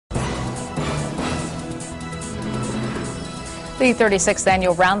The 36th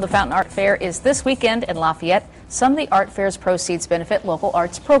annual Round the Fountain Art Fair is this weekend in Lafayette. Some of the art fair's proceeds benefit local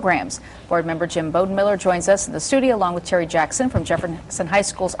arts programs. Board member Jim Bodenmiller joins us in the studio along with Terry Jackson from Jefferson High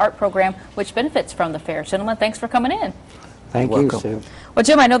School's art program, which benefits from the fair. Gentlemen, thanks for coming in. Thank you, Sue. Well,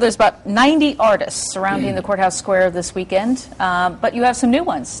 Jim, I know there's about 90 artists surrounding the courthouse square this weekend, but you have some new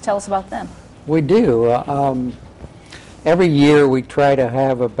ones. Tell us about them. We do. Every year we try to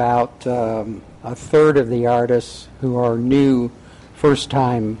have about a third of the artists who are new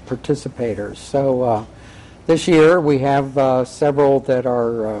first-time participators. So this year we have several that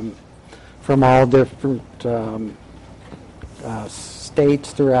are from all different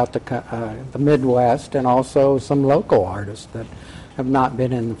states throughout the Midwest, and also some local artists that have not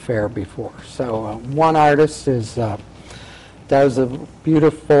been in the fair before. So one artist does a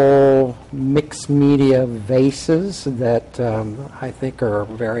beautiful mixed media vases that I think are a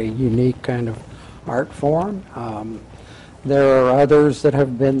very unique kind of art form. There are others that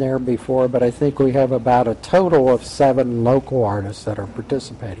have been there before, but I think we have about a total of 7 local artists that are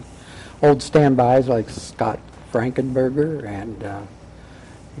participating. Old standbys like Scott Frankenberger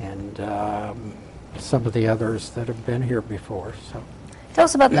and some of the others that have been here before. So, tell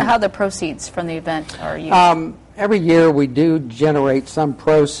us about how the proceeds from the event are used. Every year we do generate some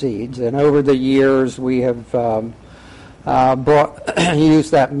proceeds, and over the years we have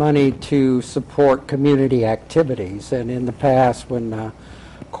used that money to support community activities. And in the past, when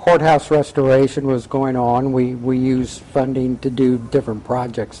courthouse restoration was going on, we used funding to do different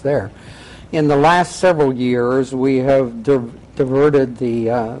projects there. In the last several years, we have diverted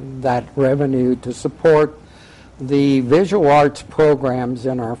that revenue to support the visual arts programs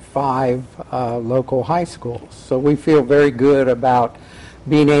in our 5 local high schools. So we feel very good about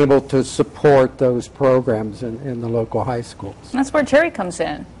being able to support those programs in the local high schools. And that's where Terry comes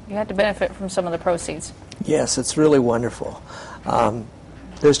in. You had to benefit from some of the proceeds. Yes, it's really wonderful.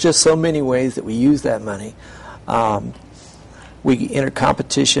 There's just so many ways that we use that money. We enter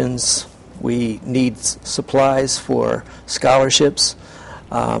competitions. We need supplies for scholarships.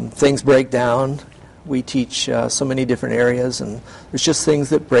 Things break down. We teach so many different areas, and there's just things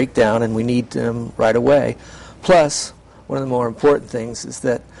that break down, and we need them right away. Plus, one of the more important things is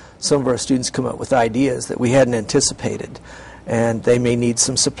that some of our students come up with ideas that we hadn't anticipated, and they may need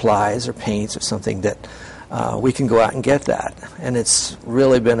some supplies or paints or something that we can go out and get that. And it's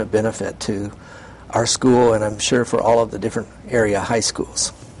really been a benefit to our school, and I'm sure for all of the different area high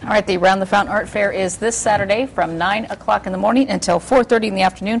schools. All right, the Round the Fountain Art Fair is this Saturday from 9 o'clock in the morning until 4:30 in the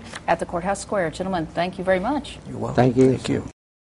afternoon at the Courthouse Square. Gentlemen, thank you very much. You're welcome. Thank you. Thank you.